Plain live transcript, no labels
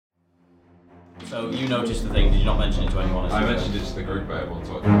So you noticed the thing, did you not mention it to anyone? I mentioned it to the group, but everyone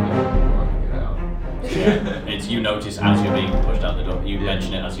thought it was get out. It's you notice as you're being pushed out the door. You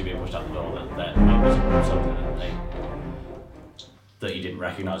mention it as you're being pushed out the door that it was something that you didn't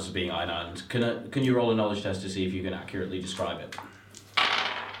recognise as being Iron Island. Can you roll a knowledge test to see if you can accurately describe it?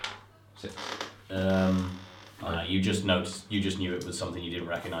 6. You just knew it was something you didn't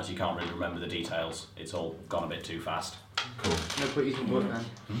recognise. You can't really remember the details. It's all gone a bit too fast. Cool. I'm gonna use my book then.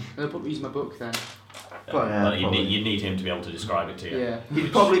 Use my book then. But you need him to be able to describe it to you. Yeah.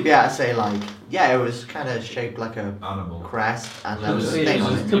 You'd probably be able to say like, yeah, it was kind of shaped like a Animal. crest, and there was a It thing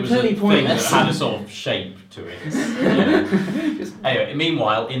on was it. Completely a thing pointless. that had a sort of shape to it. Yeah. Anyway,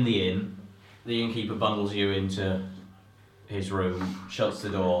 meanwhile, in the inn, the innkeeper bundles you into his room, shuts the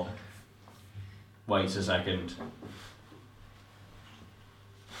door, waits a second,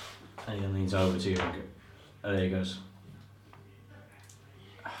 and he then leans over to you and there he goes.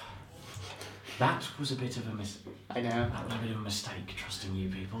 That was a bit of a I know. That was a bit of a mistake trusting you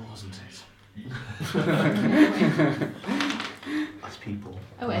people, wasn't it? Us people.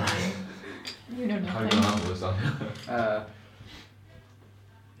 Oh, wait. You know How are you going to nothing. handle this then?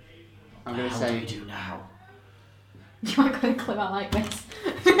 I'm gonna How say. do we do now? You aren't going to clip out like this.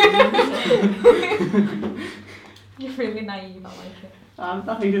 You're really naive, I like it. I'm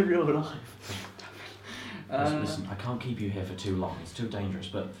not in real life. Listen, I can't keep you here for too long. It's too dangerous.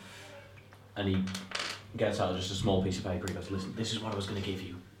 And he gets out just a small piece of paper. He goes, "Listen, this is what I was going to give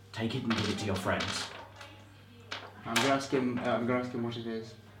you. Take it and give it to your friends." I'm gonna ask him what it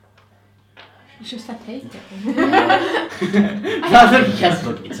is. You should have take it. Yes,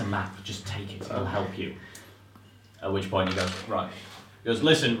 look, it's a map. Just take it. It'll help you. At which point he goes, right. He goes,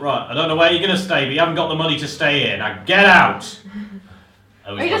 "Listen, right, I don't know where you're going to stay, but you haven't got the money to stay here. Now get out!"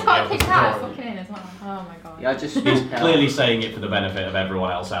 Oh, you just got kicked out of fucking in as well. Oh my god. Yeah, I just. He's clearly saying it for the benefit of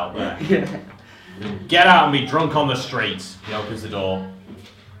everyone else out there. Yeah. Get out and be drunk on the streets. He opens the door.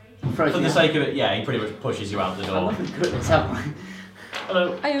 For the Frozen. sake of it, yeah, he pretty much pushes you out the I'm door. not gonna cut this out.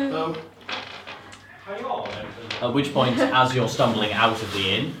 Hello. Hello. At which point, as you're stumbling out of the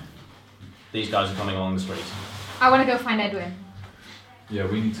inn, these guys are coming along the street. I want to go find Edwin. Yeah,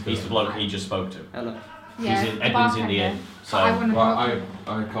 we need to go. He's the bloke he just spoke to. Hello. Yeah, Edwin's in the bartender. inn. So, I want to Well,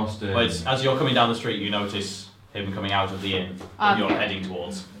 I accosted. well, as you're coming down the street, you notice him coming out of the inn that you're heading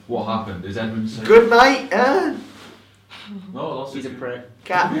towards. What happened? Is Edmund saying? Good night, No, that's He's a prick.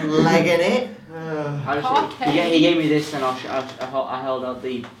 cat legging it. Okay. He gave me this, and I held out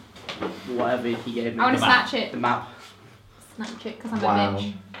the whatever he gave me. I want to The map. snatch it. The map. Snatch it because I'm Wow. a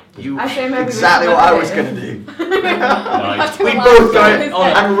bitch. You I say maybe we exactly should what I look was at it. going to do. Right. We both go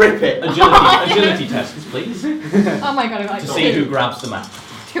and rip it. Agility tests, please. Oh my god, I like To see who grabs the map.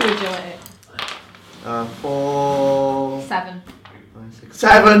 2 agility. 4, 7. 6,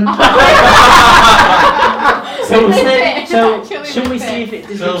 7. So, It's a so bit. should we see if it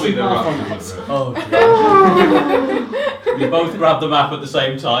does Tell me it the apart from rock. that? Oh. You both grab the map at the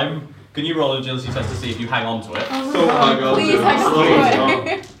same time. Can you roll an agility test to see if you hang on to it? So hang on Please to hang on it.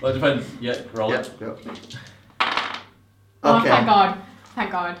 to it. Well, it depends. Yeah, roll it. Yep. Oh, Okay. thank god.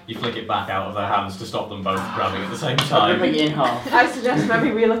 Thank god. You flick it back out of their hands to stop them both grabbing at the same I'm ripping time. it in half. I suggest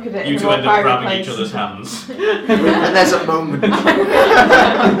maybe we look at it You in a two more end up private grabbing place. each other's hands. And there's a moment. Touch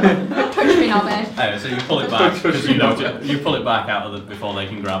me now, babe. Anyway, so you pull it back because you know you pull it back out of the before they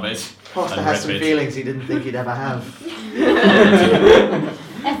can grab it. Foster and has rip some it. feelings he didn't think he'd ever have.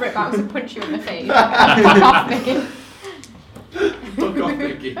 Everett about to punch you in the face. Fuck off me. Fuck off,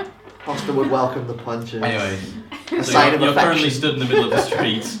 Mickey. Foster would welcome the punches. Anyway, A so sign of you're currently affection. stood in the middle of the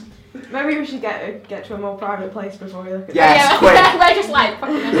street. Maybe we should get to a more private place before we look at Yeah. Yes, quick. We're just like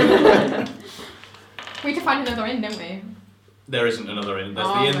fucking. We need to find another inn, don't we? There isn't another inn. There's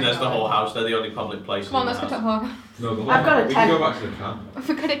Oh the inn, my there's the God. whole house. They're the only public places. Come on, in let's the go to house. Hog. No, the I've got a we can go tent. back to the camp. If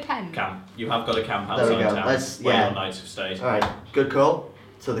we could attend. Camp. You have got a camp There we outside go. town Let's- where yeah. your knights have stayed. Alright, good call.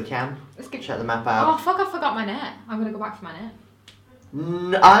 To the camp. Let's get. Check the map Oh out. fuck! I forgot my net. I'm gonna go back for my net.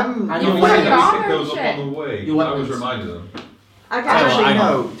 I'm. And You you Where said you are, pick those up shit. on the way. You I was weapons. reminding them. I Oh, can Actually, hang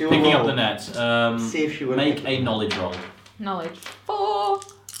on. no. Do a Picking up roll. the net. See if she would Make pick a knowledge roll. Knowledge. 4.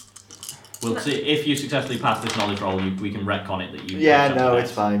 We'll see if you successfully pass this knowledge roll. We can retcon it that you. Yeah, picked up no, the it's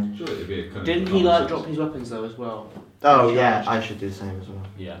net. fine. Surely it'd be a cunning Didn't he like nonsense. drop his weapons though as well? Oh, yeah, I should do the same as well.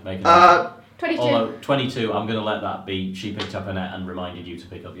 Yeah, make it. 22. Although 22, I'm going to let that be. She picked up a net and reminded you to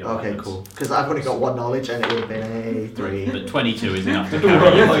pick up your Okay, weapons. cool. Because I've only got one knowledge and it would have been a 3. But 22 is enough to Don't carry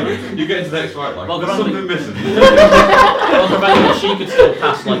worry, you. like, you get into the next fight like, Well, there's Grandly- something missing. Well, remember, she could still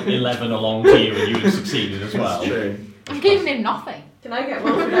pass like 11 along to you and you would have succeeded as well. True. I'm giving him nothing. I get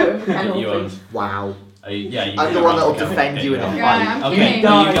one for no You penalty? won't. Wow. Yeah, you I'm go the one around that'll the camp. defend you in a Okay. Yeah, fight. I'm Okay, kidding.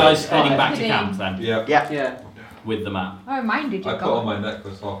 are you guys heading Fine. back to Kidding. camp then Yeah. Yeah. with the map? Oh, mine did you I put go? on my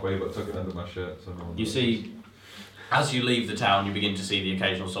necklace halfway, but took it under my shirt. So no one You knows. see, as you leave the town, you begin to see the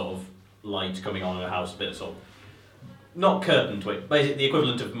occasional sort of light coming on in a house, a bit of sort of, not curtain twitch, basically the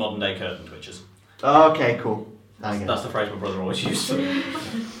equivalent of modern day curtain twitchers. Okay, cool. I get That's it. the phrase my brother always used for them.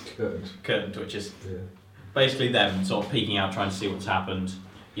 Curtains. Curtain twitchers. Yeah. Basically them sort of peeking out, trying to see what's happened.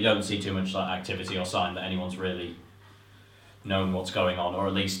 You don't see too much like activity or sign that anyone's really known what's going on, or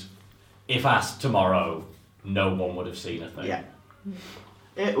at least, if asked tomorrow, no one would have seen a thing. Yeah.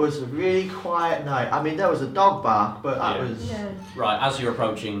 It was a really quiet night. I mean, there was a dog bark, but that Yeah. was. Yeah. Right, as you're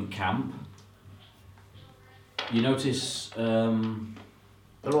approaching camp, you notice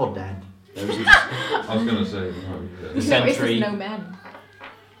They're all dead. there is I was gonna say. the You notice sentry there's no men.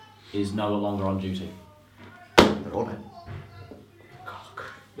 is no longer on duty. They're all dead.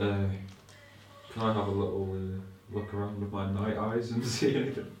 Can I have a little look around with my night eyes and see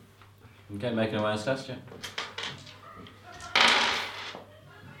anything? Okay, make an awareness test, yeah.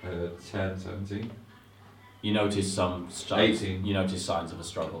 10, 17. You notice some signs. 18. You notice signs of a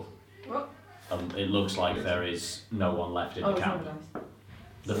struggle. What? It looks like there is no one left in Oh, the it's camp. not nice.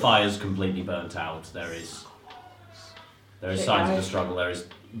 The fire's completely burnt out. There is Shit, signs of a guys. struggle. There is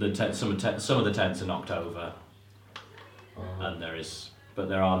some of the tents are knocked over, Uh, and but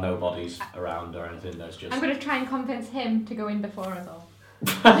there are no bodies around or anything. There's just I'm going to try and convince him to go in before us all.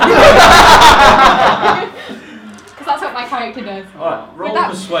 Because that's what my character does. Alright, roll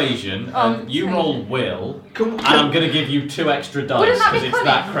that- persuasion. You persuasion. roll will, Can, and I'm going to give you 2 extra dice Wouldn't that be because it's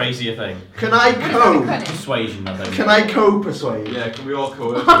that cunning? crazy a thing. can I Wouldn't that be co? cunning? Persuasion, I think. Can I co-persuade? yeah, can we all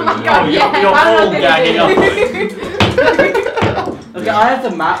coerce Oh my it? God, you're, yeah. you're I'm all not ganging up gonna on it. Okay, I have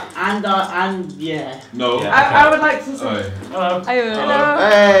the map and yeah. No. Yeah. I would like to say. Alright. Hello. Hello.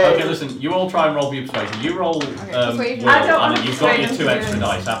 Hey! Okay, listen, you all try and roll for your persuasion. You roll persuasion. will, I don't and want you've got your persuasion 2 to extra do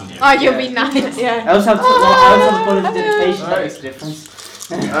dice, haven't you? Oh, you'll be nice. I Yeah. also have the bonus of dedication. That makes a difference.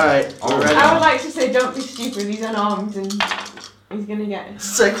 Alright, Oh, we're ready. I would like to say, don't be stupid. He's unarmed and he's gonna get.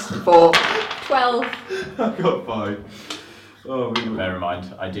 6, 4. 12. I got 5. Oh, we Bear in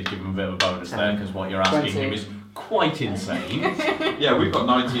mind, I did give him a bit of a bonus there because what you're asking 20. him is quite insane. Yeah, we've got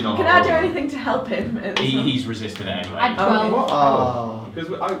 19 on Can our I do roll. anything to help him? At this moment? He's resisted it anyway. I'd Oh, 12. what? Oh. Because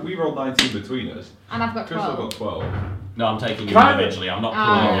we rolled 19 between us. And I've got Crystal 12. got 12. No, I'm taking you Can I- individually. I'm not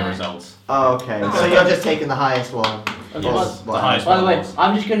Ah. pulling your results. Oh, okay. So you're just taking the highest one. Okay, Yes, well, the highest by the one way, was.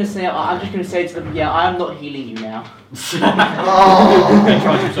 I'm just gonna say to them, yeah, I am not healing you now. Oh. They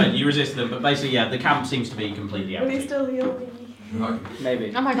tried to persuade you resisted them, but basically, yeah, the camp seems to be completely Will he empty. still heal me?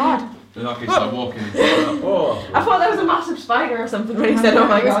 Maybe. Oh my god. In that case, I'm walking. Oh. I thought there was a massive spider or something when he said, "Oh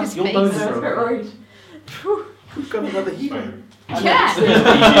my It was god." his Your face. bones I was a bit worried. We've got another healer. Yeah.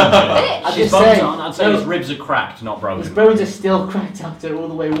 I His just bones say, aren't. I'd say his ribs are cracked, not his broken. bones are still cracked after all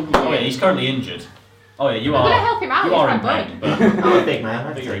the way walking. Oh yeah, he's currently injured. Oh yeah, you I'm gonna are. help him out. You He's are my in bud. pain, but I'm a big man.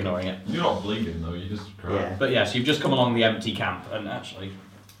 I think you're ignoring it. You're not bleeding though, you just cry. Yeah. But yes, you've just come along the empty camp, and actually,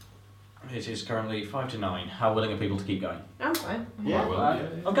 it is currently 5 to 9. How willing are people to keep going? I'm fine. Yeah. Well,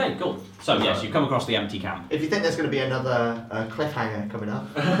 yeah. Okay, cool. So yes, you've come across the empty camp. If you think there's going to be another cliffhanger coming up.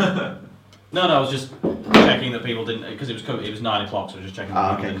 No, I was just checking that people didn't, because it was 9 o'clock, so I was just checking.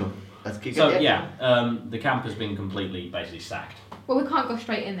 That Oh, people okay, didn't- cool. Let's keep So going. yeah, the camp has been completely, basically sacked. Well, we can't go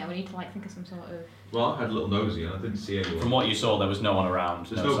straight in there. We need to like think of some sort of. Well, I had a little nosy and I didn't see anyone. From what you saw, there was no one around.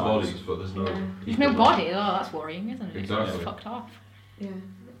 There's no signs. bodies, but there's no. Yeah. There's people. no body. Oh, that's worrying, isn't it? Exactly. It's fucked off. Yeah.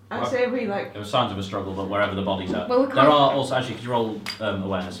 I'd say we like. There were signs of a struggle, but wherever the bodies are. Well, we There can't- are also, actually, could you roll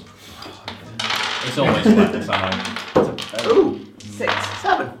awareness? It's always awareness, I know. Ooh, 6.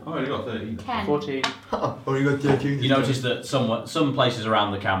 7. Oh, you got 13. 10. 14. Oh, you got 13. You notice that some places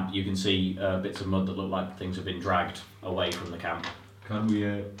around the camp, you can see bits of mud that look like things have been dragged away from the camp. Can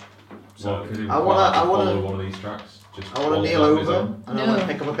we So- walk in I wanna- follow one of these tracks? Just I want to follow kneel it on his over own? and I want No.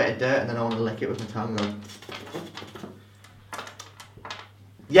 to pick up a bit of dirt and then I want to lick it with my tongue. And...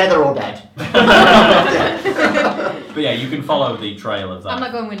 Yeah, they're all dead. But yeah, you can follow the trail of I'm that.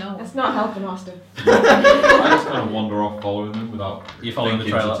 not going with no one. That's not helping, Austin. I just kind of wander off following them without You're following the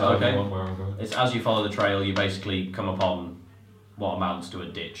thinking trail, to tell okay. anyone where I'm going. It's as you follow the trail, you basically come upon what amounts to a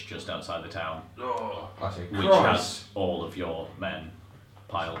ditch just outside the town, Oh, I say, which Christ. has all of your men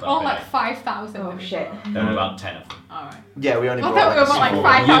piled up Oh, in like it. 5,000. Oh shit. There were about 10 of them. Alright. Yeah, we only I brought thought we were like about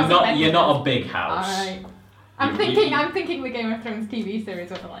like small- 5,000. You're not a big house. Alright. I'm thinking the Game of Thrones TV series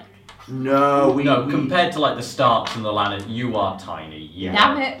where they're like, No, No, compared to like the Starks and the Lannister, you are tiny. You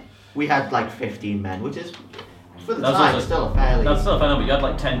damn are- it. We had like 15 men, which is For the That's time, also- it's still a fairly. That's still a fair number. You had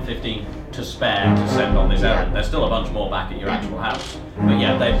like 10, 15 to spare to send on this Yeah. errand. There's still a bunch more back at your actual house. But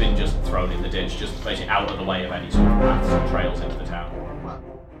yeah, they've been just thrown in the ditch, just basically out of the way of any sort of paths and trails into the town.